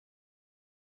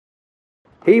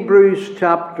Hebrews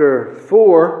chapter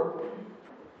 4,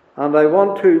 and I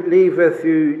want to leave with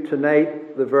you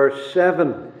tonight the verse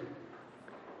 7.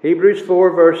 Hebrews 4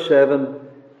 verse 7.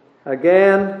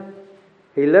 Again,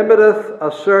 he limiteth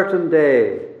a certain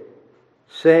day,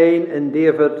 saying in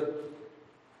David,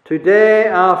 Today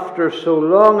after so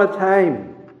long a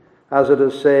time, as it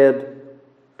is said,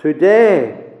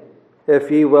 Today,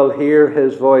 if ye will hear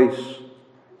his voice,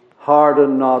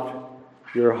 harden not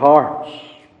your hearts.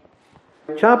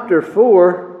 Chapter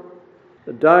 4,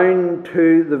 down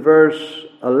to the verse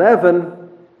 11,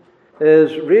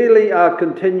 is really a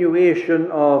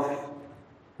continuation of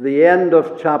the end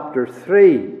of chapter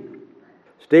 3.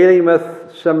 It's dealing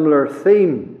with similar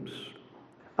themes.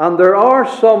 And there are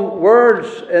some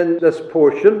words in this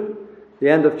portion, the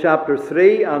end of chapter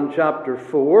 3 and chapter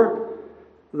 4,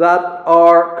 that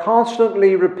are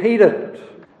constantly repeated.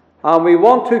 And we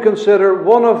want to consider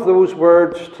one of those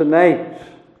words tonight.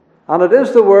 And it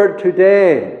is the word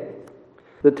today.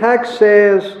 The text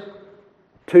says,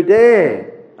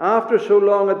 Today, after so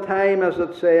long a time, as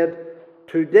it said,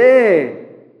 Today,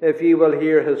 if ye will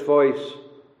hear his voice,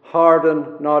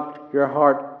 harden not your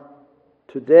heart.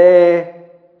 Today,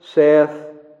 saith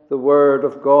the word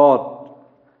of God.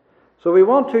 So we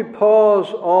want to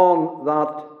pause on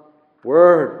that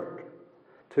word,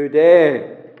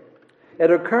 today.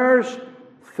 It occurs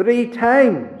 3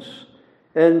 times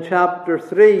in chapter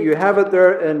 3. You have it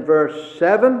there in verse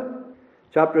 7.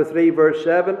 Chapter 3, verse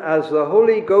 7. As the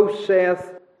Holy Ghost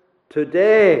saith,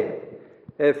 Today,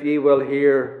 if ye will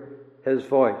hear his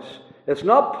voice. It's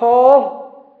not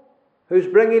Paul who's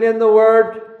bringing in the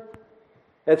word.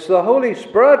 It's the Holy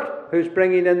Spirit who's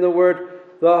bringing in the word.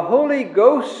 The Holy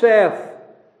Ghost saith,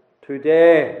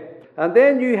 Today. And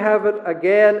then you have it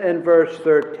again in verse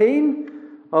 13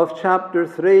 of chapter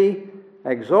 3.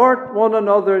 Exhort one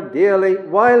another daily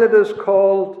while it is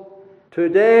called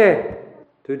today.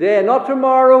 Today, not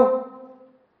tomorrow,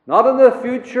 not in the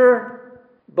future,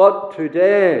 but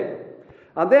today.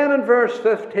 And then in verse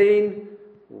 15,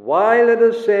 while it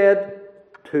is said,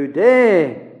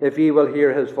 Today, if ye will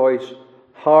hear his voice,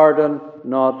 harden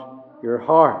not your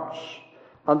hearts.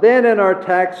 And then in our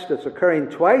text, it's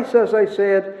occurring twice, as I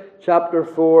said, chapter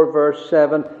 4, verse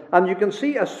 7. And you can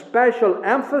see a special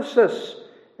emphasis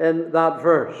in that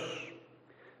verse,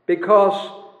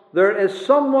 because there is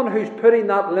someone who's putting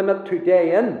that limit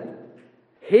today in.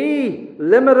 He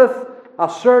limiteth a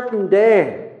certain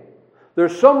day.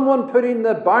 There's someone putting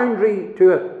the boundary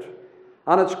to it.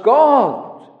 And it's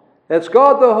God. It's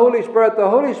God the Holy Spirit. The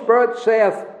Holy Spirit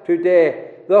saith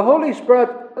today. The Holy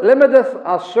Spirit limiteth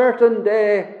a certain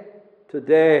day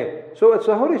today. So it's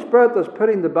the Holy Spirit that's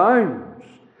putting the bounds.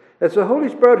 It's the Holy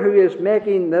Spirit who is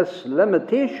making this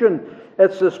limitation.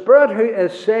 It's the Spirit who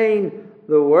is saying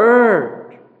the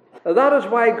word. That is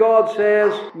why God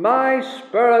says, My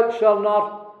spirit shall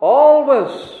not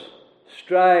always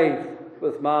strive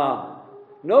with man.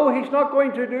 No, he's not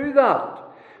going to do that.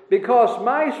 Because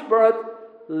my spirit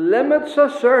limits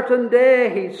a certain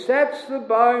day. He sets the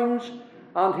bounds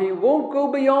and he won't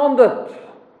go beyond it.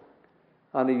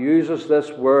 And he uses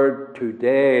this word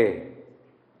today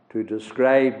to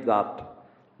describe that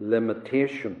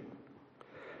limitation.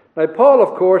 Now, Paul,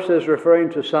 of course, is referring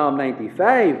to Psalm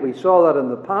 95. We saw that in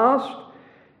the past.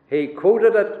 He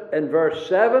quoted it in verse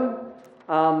 7,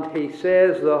 and he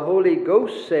says, The Holy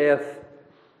Ghost saith,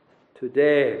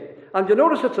 Today. And you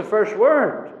notice it's the first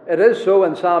word. It is so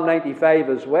in Psalm 95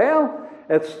 as well.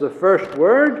 It's the first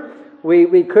word.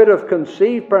 We could have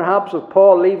conceived, perhaps, of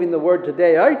Paul leaving the word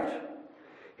today out.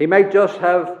 He might just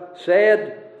have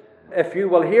said, If you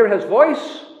will hear his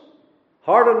voice,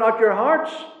 harden not your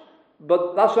hearts.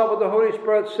 But that's not what the Holy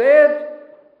Spirit said.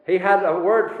 He had a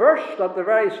word first at the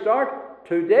very start.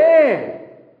 Today,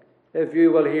 if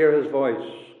you will hear his voice,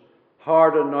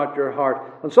 harden not your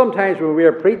heart. And sometimes when we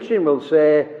are preaching, we'll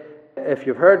say, if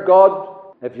you've heard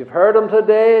God, if you've heard him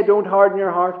today, don't harden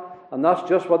your heart. And that's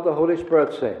just what the Holy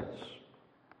Spirit says.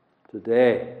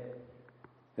 Today,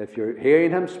 if you're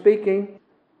hearing him speaking,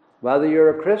 whether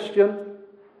you're a Christian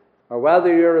or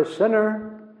whether you're a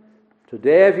sinner,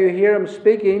 today, if you hear him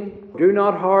speaking, do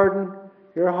not harden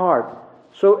your heart.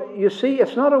 So, you see,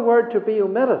 it's not a word to be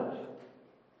omitted.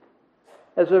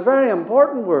 It's a very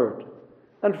important word.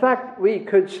 In fact, we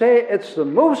could say it's the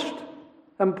most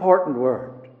important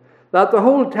word. That the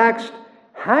whole text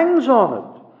hangs on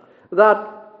it.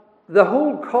 That the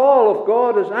whole call of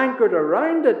God is anchored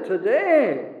around it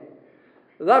today.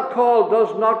 That call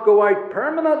does not go out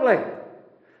permanently.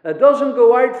 It doesn't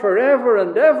go out forever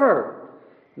and ever.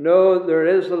 No, there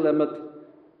is a limit,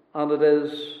 and it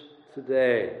is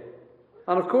today.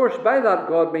 And of course, by that,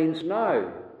 God means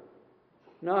now.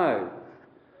 Now.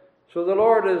 So the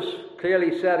Lord is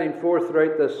clearly setting forth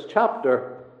throughout this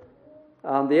chapter,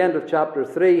 and the end of chapter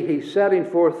 3, He's setting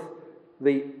forth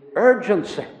the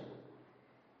urgency,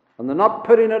 and they're not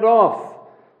putting it off.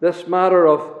 This matter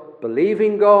of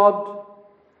believing God,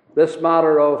 this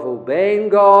matter of obeying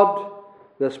God,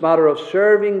 this matter of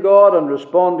serving God and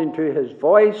responding to His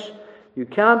voice, you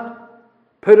can't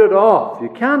put it off. You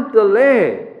can't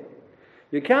delay.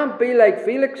 You can't be like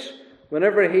Felix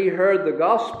whenever he heard the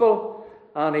gospel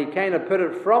and he kind of put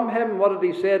it from him. What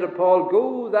did he say to Paul?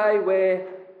 Go thy way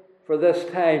for this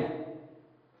time,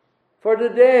 for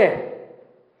today,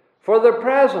 for the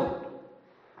present.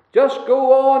 Just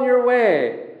go on your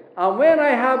way. And when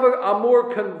I have a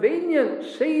more convenient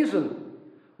season,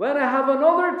 when I have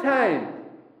another time,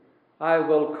 I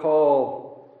will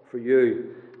call for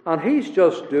you. And he's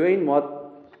just doing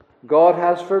what God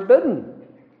has forbidden.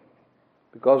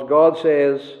 Because God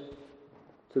says,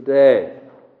 today.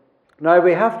 Now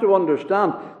we have to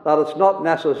understand that it's not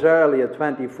necessarily a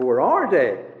 24-hour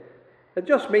day. It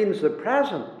just means the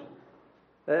present.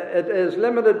 It is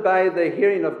limited by the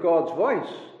hearing of God's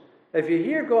voice. If you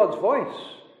hear God's voice,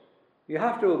 you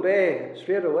have to obey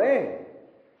straight away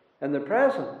in the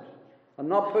present and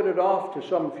not put it off to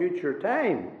some future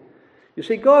time. You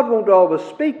see, God won't always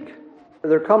speak.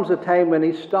 There comes a time when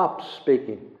He stops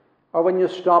speaking, or when you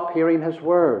stop hearing His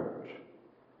word.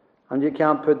 And you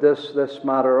can't put this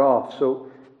matter off.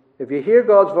 So if you hear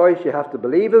God's voice, you have to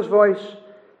believe His voice,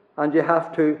 and you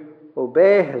have to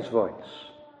obey His voice.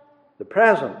 The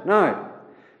present. Now,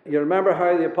 you remember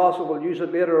how the apostle will use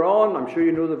it later on. I'm sure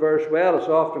you know the verse well. It's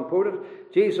often quoted.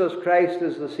 Jesus Christ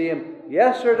is the same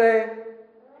yesterday,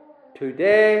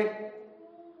 today,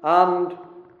 and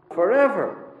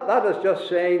forever. That is just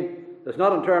saying, it's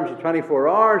not in terms of 24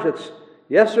 hours. It's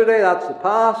yesterday, that's the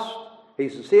past.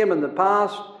 He's the same in the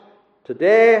past.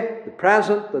 Today, the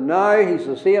present, the now, He's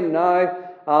the same now.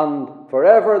 And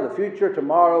forever, the future,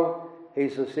 tomorrow,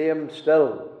 He's the same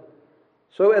still.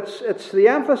 So it's the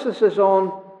emphasis is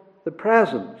on the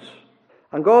present.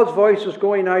 And God's voice is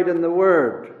going out in the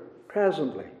Word,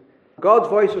 presently. God's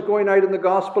voice is going out in the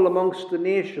gospel amongst the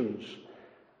nations.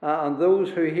 And those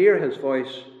who hear His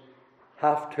voice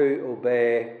have to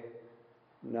obey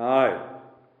now,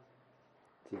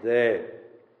 today.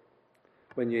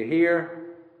 When you hear,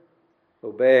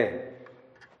 obey.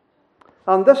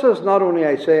 And this is not only,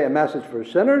 I say, a message for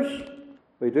sinners.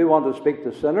 We do want to speak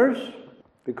to sinners,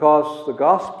 because the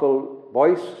gospel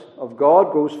voice of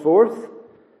God goes forth,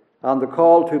 and the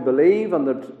call to believe and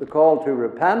the call to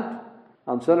repent,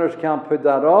 and sinners can't put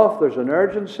that off. There's an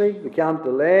urgency. They can't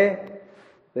delay.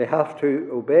 They have to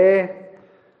obey.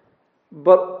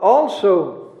 But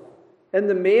also, in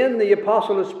the main, the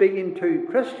apostle is speaking to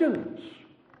Christians,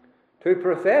 to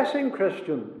professing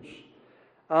Christians,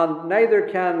 and neither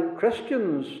can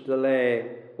Christians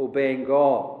delay obeying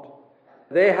God.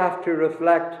 They have to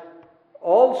reflect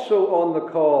also on the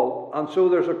call. And so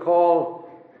there's a call,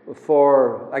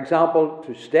 for example,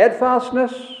 to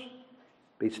steadfastness.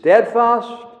 Be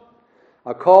steadfast.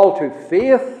 A call to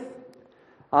faith.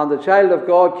 And the child of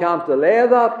God can't delay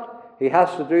that. He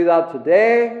has to do that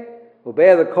today.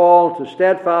 Obey the call to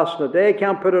steadfast today.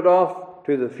 Can't put it off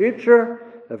to the future.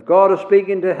 If God is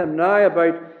speaking to him now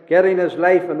about getting his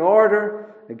life in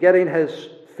order, getting his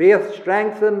faith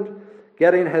strengthened,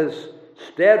 getting his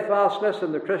steadfastness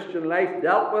in the Christian life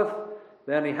dealt with,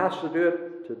 then he has to do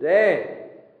it today.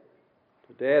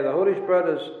 Today, the Holy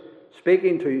Spirit is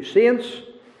speaking to saints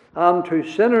and to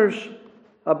sinners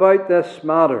about this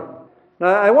matter.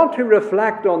 Now, I want to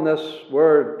reflect on this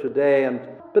word today, and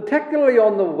particularly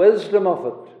on the wisdom of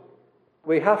it.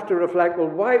 We have to reflect, well,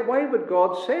 why would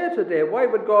God say it today? Why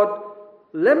would God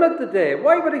limit the day?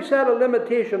 Why would He set a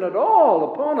limitation at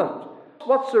all upon it?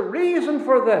 What's the reason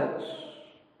for this?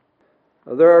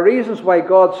 There are reasons why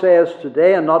God says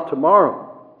today and not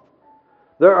tomorrow.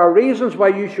 There are reasons why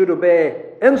you should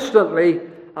obey instantly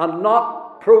and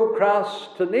not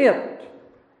procrastinate.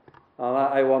 And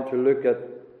I want to look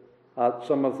at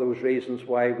some of those reasons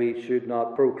why we should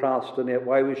not procrastinate,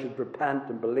 why we should repent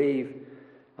and believe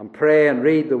and pray and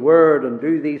read the Word and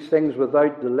do these things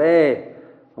without delay,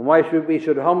 and why we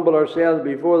should humble ourselves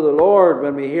before the Lord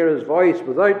when we hear His voice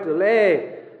without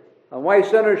delay, and why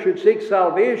sinners should seek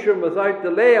salvation without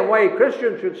delay, and why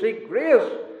Christians should seek grace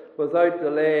without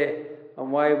delay,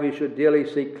 and why we should daily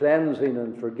seek cleansing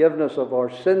and forgiveness of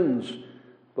our sins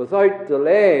without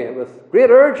delay, with great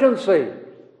urgency.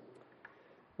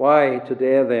 Why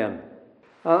today then?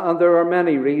 And there are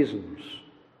many reasons,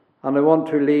 and I want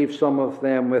to leave some of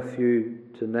them with you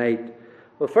tonight.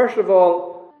 Well, first of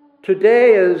all,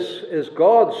 today is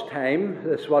God's time.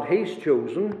 It's what He's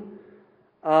chosen.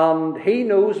 and He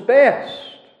knows best.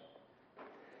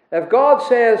 If God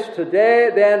says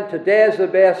today, then today is the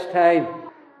best time,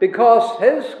 because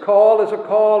His call is a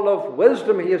call of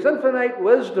wisdom. He has infinite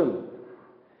wisdom.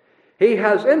 He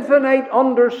has infinite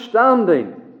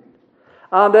understanding.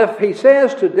 And if He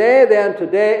says today, then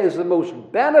today is the most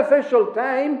beneficial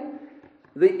time,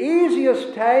 the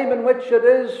easiest time in which it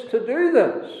is to do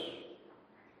this.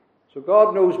 So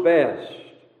God knows best.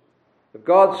 If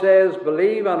God says,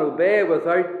 believe and obey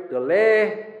without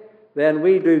delay, then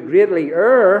we do greatly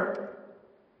err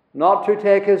not to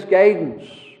take His guidance.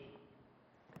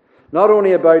 Not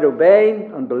only about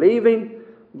obeying and believing,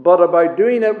 but about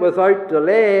doing it without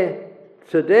delay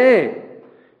today.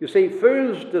 You see,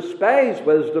 fools despise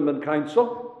wisdom and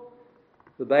counsel,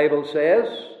 the Bible says.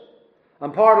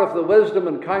 And part of the wisdom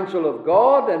and counsel of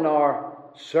God in our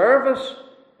service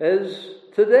is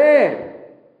today.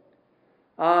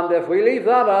 And if we leave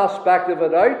that aspect of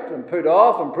it out and put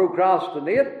off and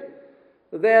procrastinate,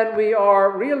 then we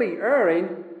are really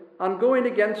erring and going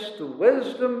against the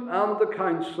wisdom and the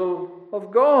counsel of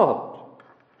God.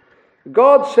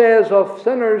 God says of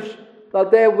sinners that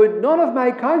they would none of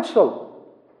my counsel.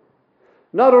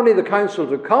 Not only the counsel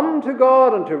to come to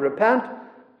God and to repent,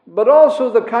 but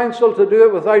also the counsel to do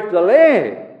it without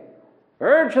delay,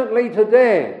 urgently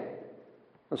today.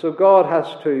 And so God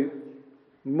has to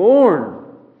mourn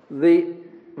the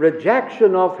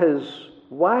rejection of His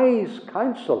wise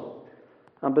counsel,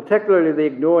 and particularly the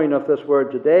ignoring of this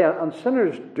word today. And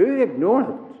sinners do ignore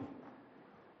it,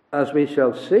 as we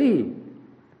shall see.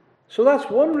 So that's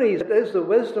one reason. It is the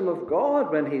wisdom of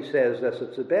God when He says this.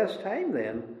 It's the best time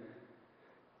then.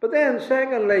 But then,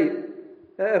 secondly,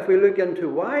 if we look into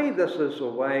why this is a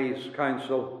wise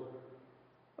counsel,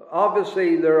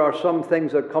 obviously there are some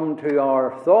things that come to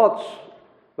our thoughts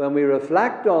when we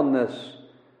reflect on this.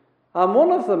 And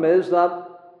one of them is that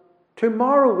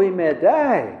tomorrow we may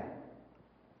die.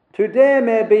 Today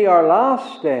may be our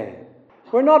last day.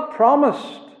 We're not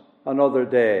promised another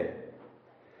day.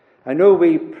 I know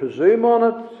we presume on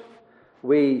it.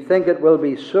 We think it will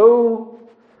be so.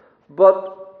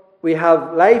 But we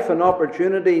have life and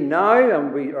opportunity now,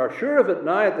 and we are sure of it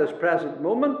now at this present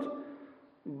moment.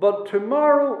 But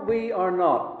tomorrow we are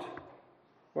not.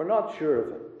 We're not sure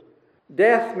of it.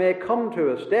 Death may come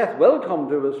to us. Death will come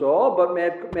to us all, but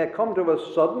may come to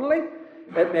us suddenly.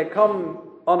 It may come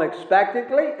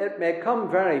unexpectedly. It may come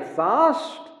very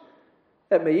fast.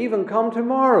 It may even come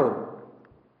tomorrow.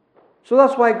 So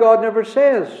that's why God never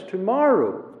says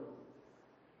tomorrow.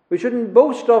 We shouldn't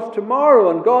boast of tomorrow,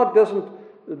 and God doesn't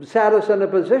set us in a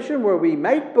position where we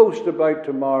might boast about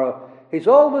tomorrow. He's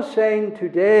always saying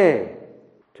today.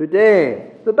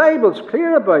 Today. The Bible's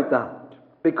clear about that.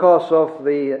 Because of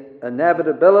the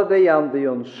inevitability and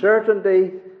the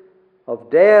uncertainty of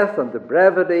death and the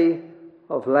brevity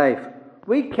of life.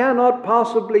 We cannot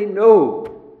possibly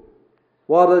know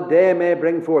what a day may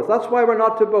bring forth. That's why we're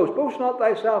not to boast. Boast not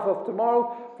thyself of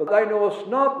tomorrow, for thou knowest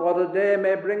not what a day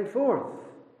may bring forth.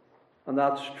 And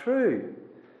that's true.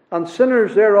 And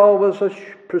sinners, they're always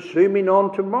presuming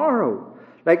on tomorrow.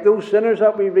 Like those sinners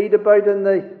that we read about in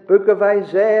the book of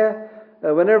Isaiah.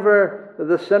 Whenever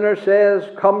the sinner says,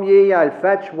 come ye, I'll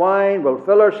fetch wine, we'll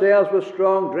fill ourselves with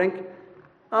strong drink,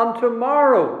 and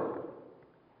tomorrow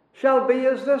shall be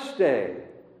as this day.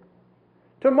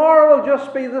 Tomorrow will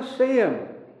just be the same.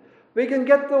 We can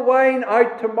get the wine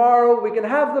out tomorrow, we can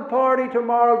have the party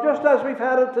tomorrow, just as we've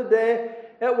had it today.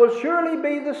 It will surely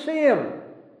be the same.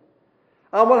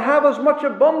 And we'll have as much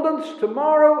abundance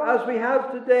tomorrow as we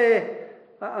have today.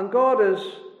 And God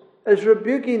is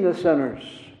rebuking the sinners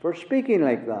for speaking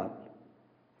like that,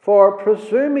 for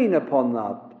presuming upon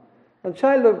that. And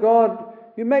child of God,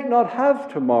 you might not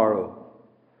have tomorrow.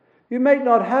 You might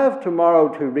not have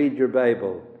tomorrow to read your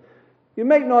Bible. You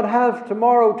might not have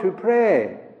tomorrow to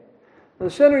pray.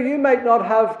 The sinner, you might not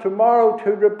have tomorrow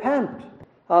to repent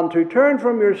and to turn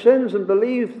from your sins and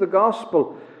believe the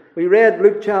gospel. We read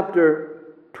Luke chapter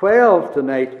 12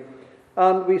 tonight,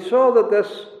 and we saw that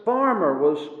this farmer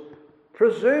was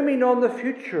presuming on the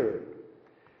future.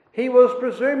 He was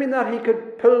presuming that he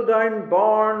could pull down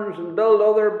barns and build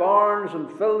other barns and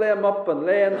fill them up and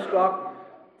lay in stock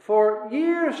for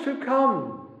years to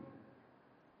come.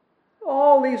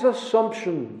 All these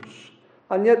assumptions.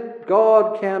 And yet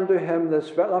God came to him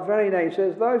that very night and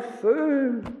says, thou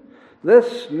fool,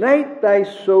 this night thy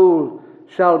soul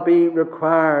shall be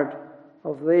required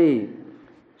of thee.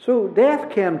 So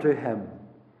death came to him.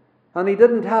 And he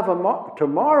didn't have a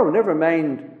tomorrow, never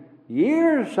mind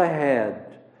years ahead.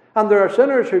 And there are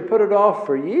sinners who put it off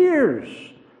for years,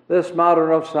 this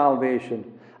matter of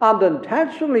salvation, and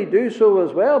intentionally do so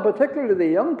as well, particularly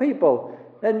the young people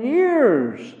In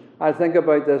years, I'll think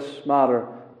about this matter.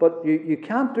 But you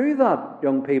can't do that,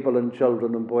 young people and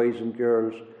children and boys and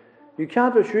girls. You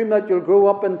can't assume that you'll grow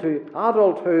up into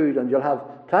adulthood and you'll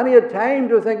have plenty of time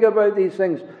to think about these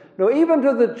things. No, even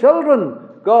to the children,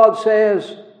 God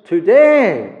says,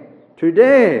 today,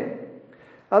 today.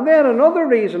 And then another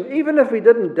reason, even if we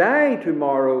didn't die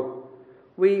tomorrow,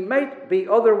 we might be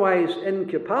otherwise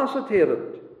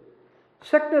incapacitated.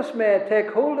 Sickness may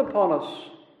take hold upon us,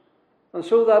 and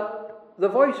so that the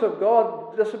voice of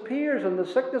God disappears and the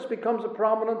sickness becomes a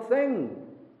prominent thing.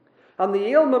 And the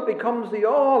ailment becomes the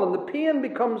all, and the pain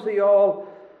becomes the all.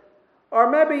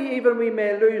 Or maybe even we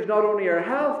may lose not only our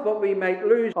health, but we might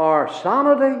lose our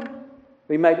sanity.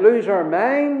 We might lose our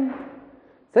mind.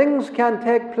 Things can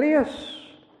take place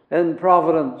in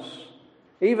providence,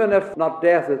 even if not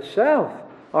death itself.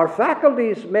 Our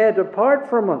faculties may depart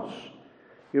from us.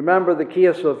 You remember the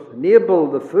case of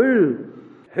Nabal the fool,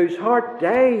 whose heart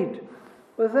died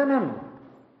within him,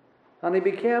 and he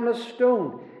became a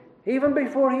stone. Even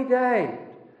before he died,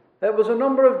 it was a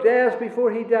number of days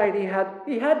before he died.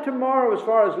 He had tomorrow as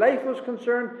far as life was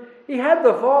concerned. He had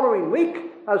the following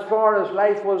week as far as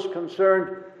life was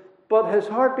concerned. But his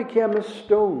heart became a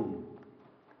stone,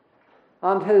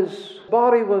 and his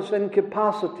body was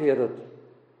incapacitated,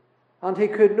 and he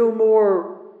could no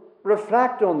more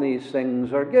reflect on these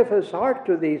things or give his heart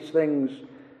to these things.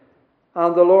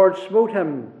 And the Lord smote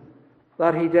him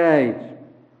that he died.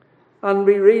 And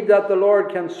we read that the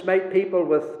Lord can smite people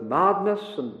with madness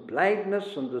and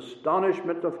blindness and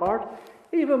astonishment of heart,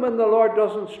 even when the Lord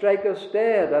doesn't strike us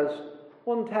dead, as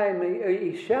one time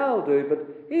he shall do.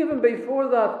 But even before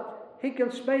that, he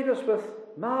can smite us with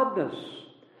madness,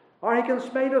 or he can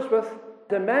smite us with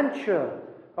dementia,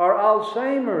 or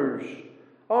Alzheimer's,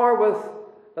 or with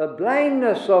a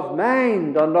blindness of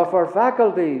mind and of our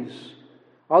faculties,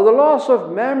 or the loss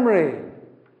of memory,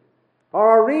 or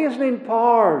our reasoning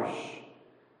powers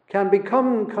can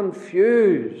become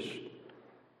confused.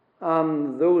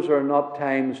 And those are not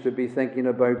times to be thinking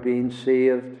about being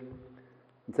saved,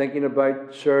 thinking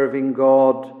about serving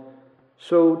God.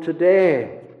 So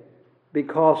today,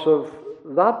 because of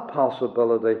that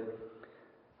possibility.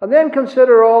 And then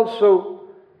consider also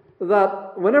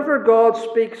that whenever God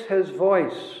speaks his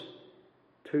voice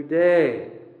today,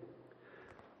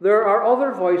 there are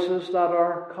other voices that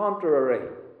are contrary.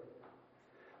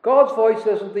 God's voice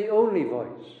isn't the only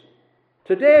voice.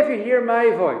 Today, if you hear my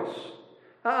voice,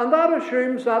 and that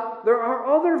assumes that there are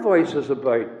other voices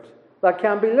about that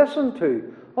can be listened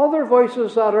to, other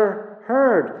voices that are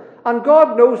heard. And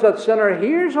God knows that sinner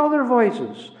hears other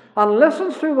voices and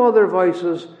listens to other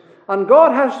voices. And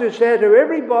God has to say to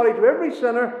everybody, to every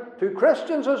sinner, to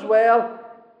Christians as well,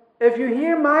 if you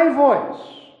hear my voice,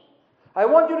 I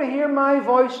want you to hear my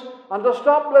voice and to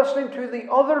stop listening to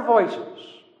the other voices.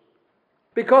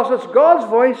 Because it's God's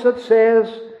voice that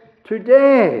says,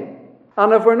 today.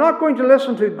 And if we're not going to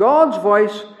listen to God's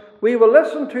voice, we will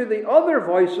listen to the other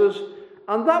voices,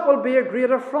 and that will be a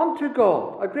great affront to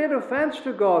God, a great offense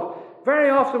to God. Very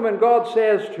often when God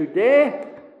says today,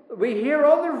 we hear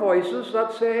other voices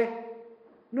that say,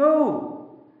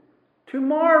 no,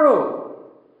 tomorrow,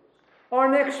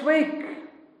 or next week,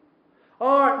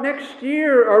 or next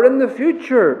year, or in the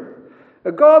future.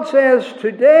 God says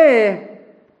today,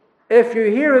 if you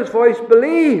hear his voice,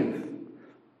 believe.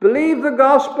 Believe the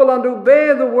gospel and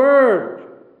obey the word.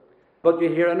 But you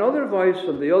hear another voice,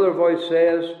 and the other voice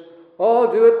says,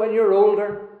 oh, do it when you're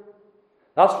older.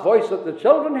 That's the voice that the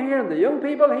children hear and the young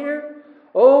people hear.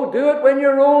 Oh, do it when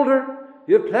you're older.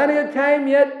 You have plenty of time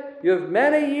yet. You have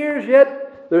many years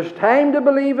yet. There's time to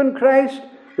believe in Christ.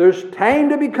 There's time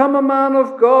to become a man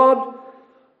of God.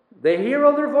 They hear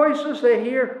other voices. They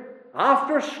hear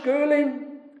after schooling,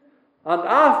 and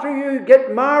after you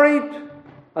get married,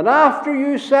 and after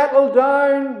you settle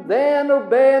down, then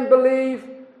obey and believe.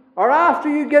 Or after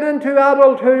you get into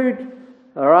adulthood,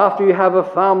 or after you have a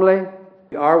family,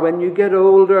 or when you get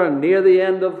older and near the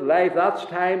end of life, that's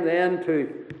time then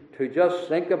to just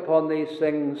think upon these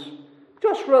things.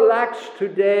 Just relax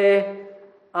today,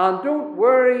 and don't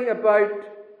worry about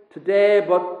today,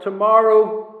 but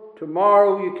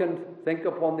tomorrow you can think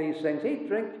upon these things. Eat,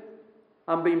 drink,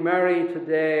 and be merry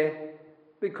today,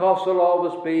 because there'll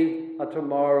always be a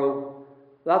tomorrow.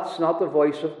 That's not the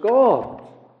voice of God.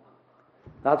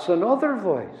 That's another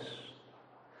voice.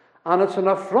 And it's an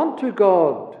affront to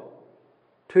God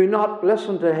to not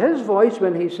listen to his voice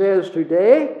when he says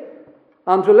today,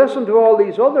 and to listen to all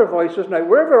these other voices. Now,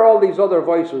 wherever all these other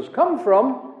voices come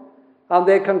from, and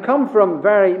they can come from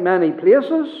very many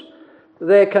places,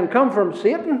 they can come from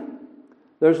Satan.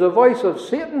 There's the voice of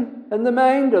Satan in the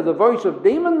mind, or the voice of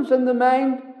demons in the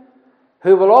mind.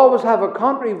 who will always have a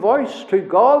contrary voice to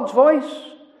God's voice.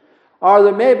 Or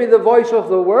there may be the voice of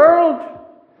the world.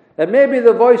 It may be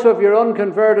the voice of your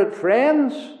unconverted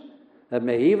friends. It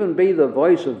may even be the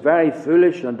voice of very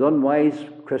foolish and unwise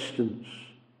Christians.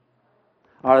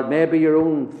 Or it may be your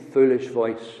own foolish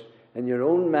voice in your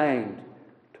own mind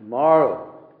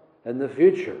tomorrow, in the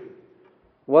future.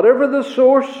 Whatever the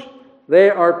source, they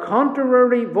are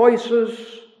contrary voices,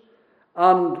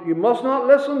 and you must not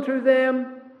listen to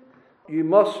them. You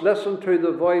must listen to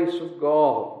the voice of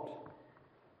God.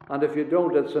 And if you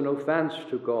don't, it's an offense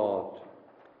to God.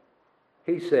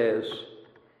 He says,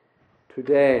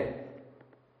 today,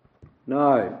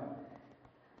 now.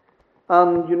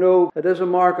 And you know, it is a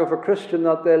mark of a Christian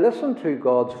that they listen to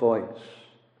God's voice.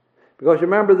 Because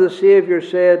remember, the Saviour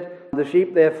said, the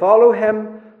sheep, they follow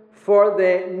him, for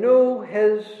they know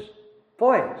his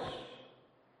voice.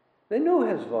 They know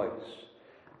his voice.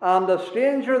 And a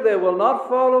stranger they will not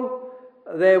follow.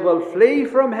 They will flee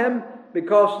from him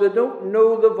because they don't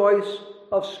know the voice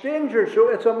of strangers. So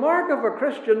it's a mark of a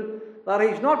Christian that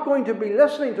he's not going to be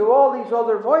listening to all these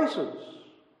other voices,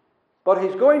 but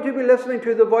he's going to be listening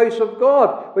to the voice of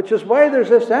God, which is why there's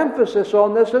this emphasis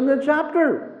on this in the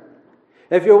chapter.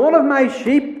 If you're one of my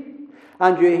sheep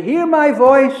and you hear my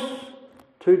voice,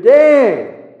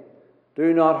 today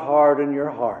do not harden your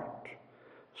heart.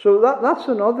 So that's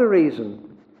another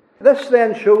reason. This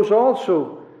then shows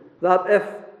also that if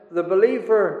the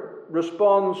believer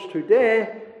responds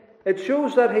today, it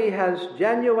shows that he has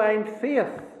genuine faith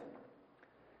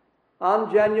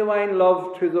and genuine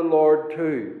love to the Lord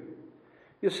too.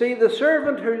 You see, the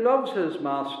servant who loves his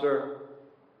master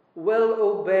will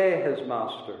obey his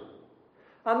master.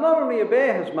 And not only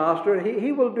obey his master,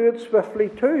 he will do it swiftly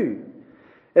too.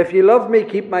 If you love me,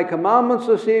 keep my commandments,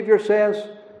 the Saviour says.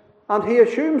 And he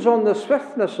assumes on the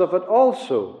swiftness of it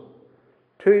also,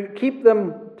 to keep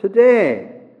them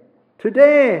today.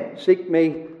 Today seek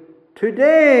me.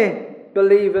 Today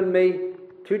believe in me.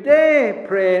 Today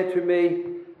pray to me.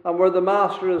 And where the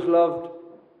master is loved,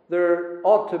 there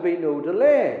ought to be no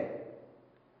delay.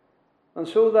 And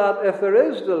so that if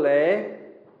there is delay,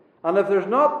 and if there's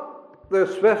not the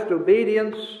swift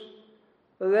obedience,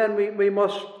 then we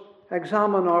must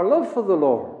examine our love for the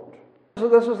Lord. So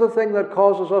this is the thing that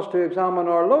causes us to examine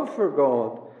our love for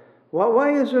God.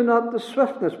 Why is there not the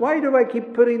swiftness? Why do I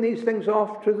keep putting these things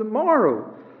off to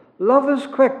tomorrow? Love is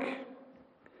quick.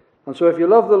 And so if you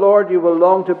love the Lord, you will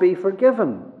long to be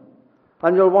forgiven.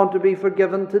 And you'll want to be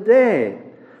forgiven today.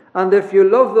 And if you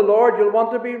love the Lord, you'll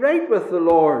want to be right with the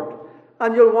Lord.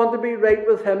 And you'll want to be right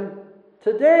with him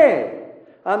today.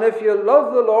 And if you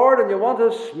love the Lord and you want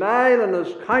his smile and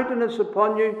his countenance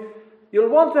upon you, you'll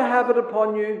want to have it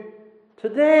upon you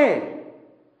today,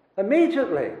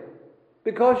 immediately,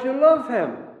 because you love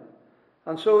him.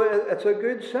 And so it's a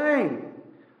good sign.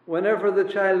 Whenever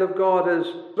the child of God is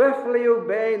swiftly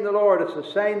obeying the Lord, it's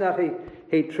a sign that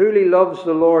he truly loves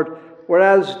the Lord.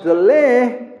 Whereas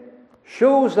delay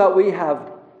shows that we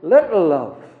have little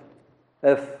love,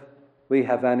 if we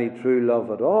have any true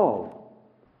love at all.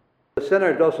 The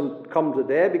sinner doesn't come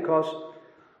today because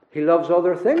he loves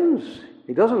other things.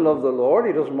 He doesn't love the Lord.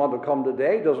 He doesn't want to come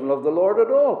today. He doesn't love the Lord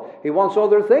at all. He wants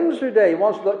other things today.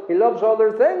 He loves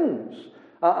other things.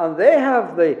 And they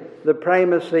have the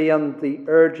primacy and the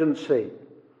urgency.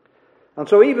 And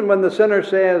so even when the sinner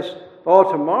says,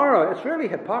 oh, tomorrow, it's really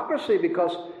hypocrisy,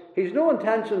 because he's no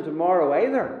intention tomorrow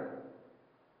either.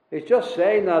 He's just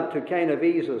saying that to kind of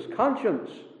ease his conscience.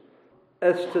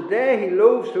 It's today he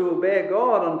loathes to obey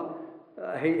God,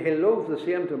 and he'll loathe the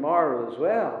same tomorrow as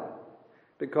well,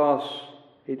 because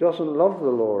he doesn't love the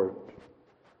Lord.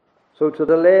 So to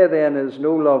delay then is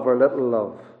no love or little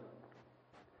love.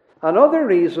 Another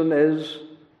reason is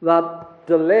that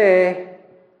delay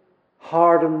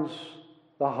hardens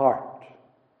the heart.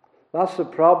 That's the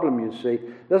problem, you see.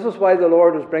 This is why the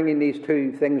Lord is bringing these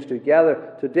two things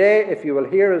together. Today, if you will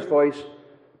hear his voice,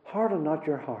 harden not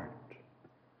your heart.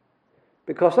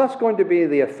 Because that's going to be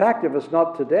the effect if it's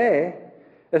not today.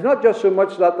 It's not just so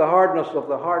much that the hardness of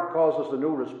the heart causes the no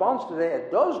response today.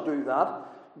 It does do that.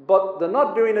 But the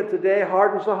not doing it today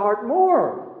hardens the heart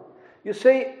more. You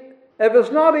see, if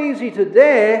it's not easy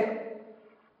today,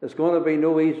 it's going to be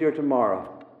no easier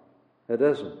tomorrow. It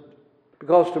isn't.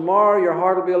 Because tomorrow your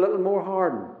heart will be a little more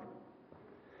hardened.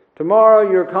 Tomorrow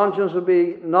your conscience will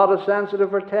be not as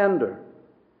sensitive or tender.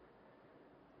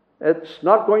 It's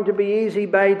not going to be easy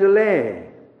by delay,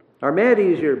 or made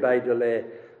easier by delay,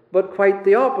 but quite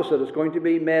the opposite. It's going to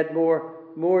be made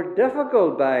more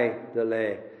difficult by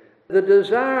delay. The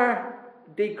desire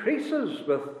decreases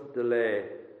with delay.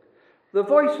 The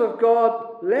voice of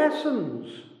God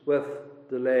lessens with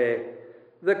delay.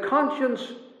 The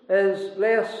conscience is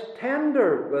less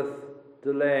tender with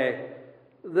delay.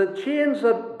 The chains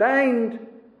that bind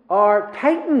are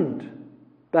tightened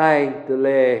by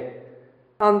delay.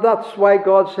 And that's why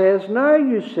God says, now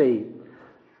you see,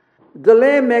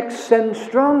 delay makes sin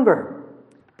stronger.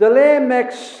 Delay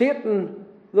makes Satan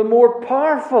the more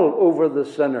powerful over the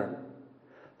sinner.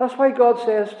 That's why God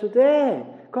says today,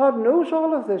 God knows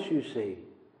all of this, you see.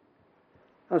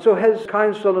 And so his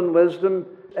counsel and wisdom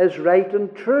is right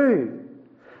and true.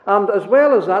 And as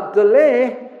well as that,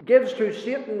 delay gives to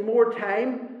Satan more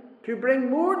time to bring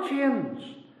more chains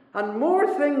and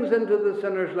more things into the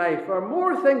sinner's life, or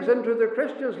more things into the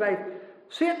Christian's life.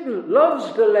 Satan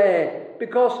loves delay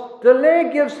because delay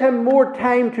gives him more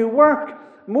time to work,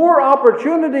 more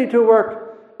opportunity to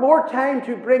work, more time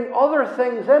to bring other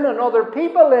things in and other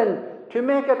people in, to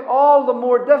make it all the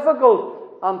more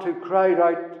difficult and to crowd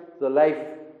out the life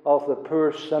of the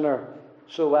poor sinner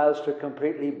so as to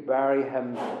completely bury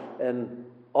him in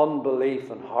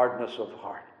unbelief and hardness of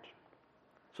heart.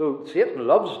 So Satan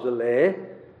loves delay,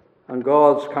 and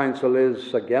God's counsel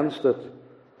is against it.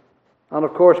 And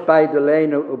of course, by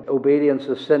delaying obedience,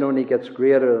 the sin only gets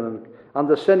greater, and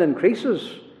the sin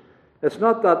increases. It's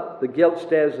not that the guilt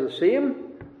stays the same.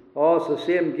 Oh, it's the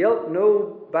same guilt.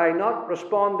 No, by not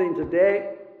responding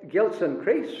today, guilt's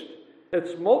increased.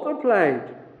 It's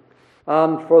multiplied.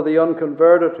 And for the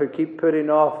unconverted who keep putting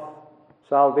off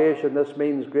salvation, this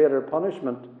means greater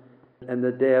punishment in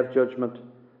the day of judgment.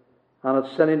 And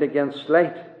it's sinning against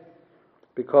light,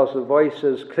 because the voice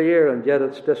is clear and yet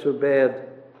it's disobeyed,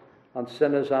 and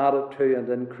sin is added to and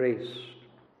increased.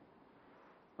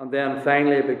 And then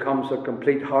finally it becomes a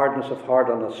complete hardness of heart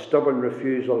and a stubborn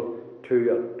refusal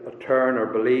to turn or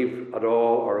believe at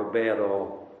all or obey at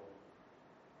all.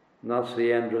 And that's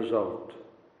the end result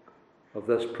of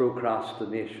this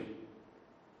procrastination.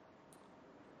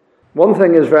 One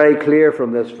thing is very clear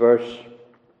from this verse,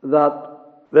 that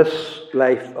this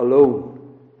life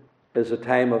alone is a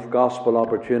time of gospel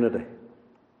opportunity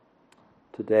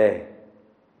today.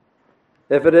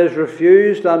 If it is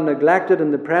refused and neglected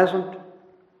in the present,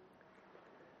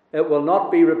 it will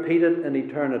not be repeated in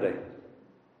eternity.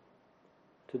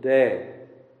 Today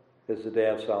is the day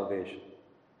of salvation.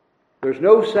 There's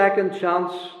no second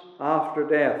chance after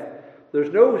death.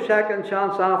 There's no second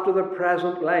chance after the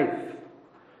present life.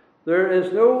 There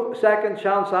is no second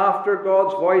chance after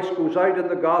God's voice goes out in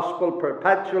the gospel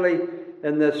perpetually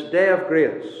in this day of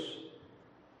grace.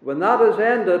 When that is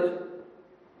ended,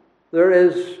 there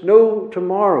is no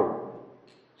tomorrow.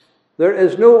 There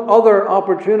is no other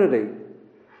opportunity.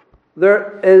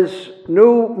 There is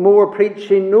no more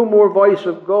preaching, no more voice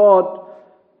of God,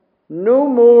 no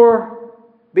more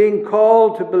being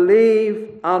called to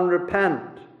believe and repent.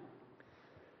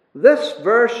 This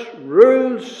verse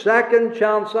rules second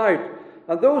chance out.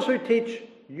 And those who teach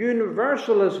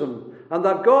universalism and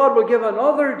that God will give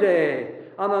another day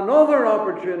and another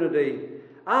opportunity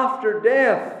after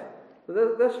death,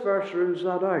 this verse rules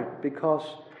that out, because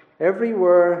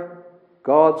everywhere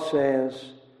God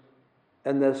says,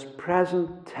 in this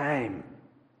present time,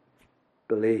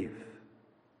 believe.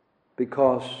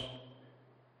 Because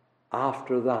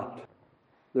after that,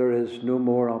 there is no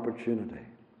more opportunity.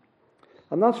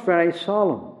 And that's very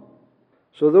solemn.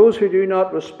 So those who do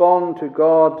not respond to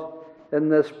God in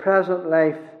this present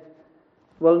life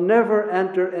will never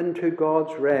enter into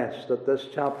God's rest that this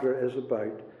chapter is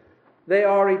about. They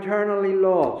are eternally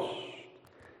lost.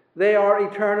 They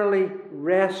are eternally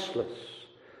restless.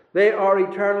 They are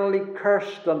eternally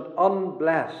cursed and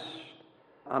unblessed.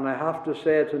 And I have to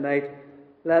say tonight,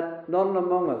 let none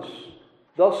among us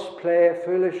thus play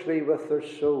foolishly with their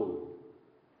soul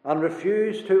and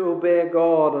refuse to obey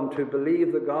God and to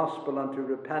believe the gospel and to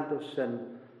repent of sin.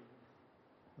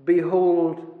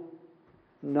 Behold,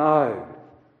 now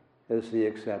is the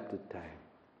accepted time.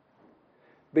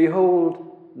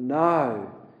 Behold, now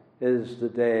is the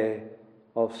day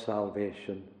of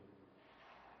salvation.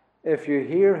 If you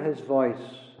hear his voice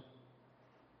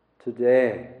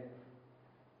today,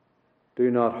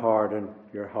 do not harden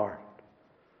your heart.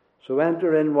 So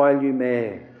enter in while you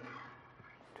may,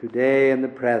 today in the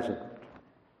present,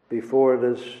 before it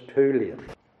is too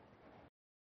late.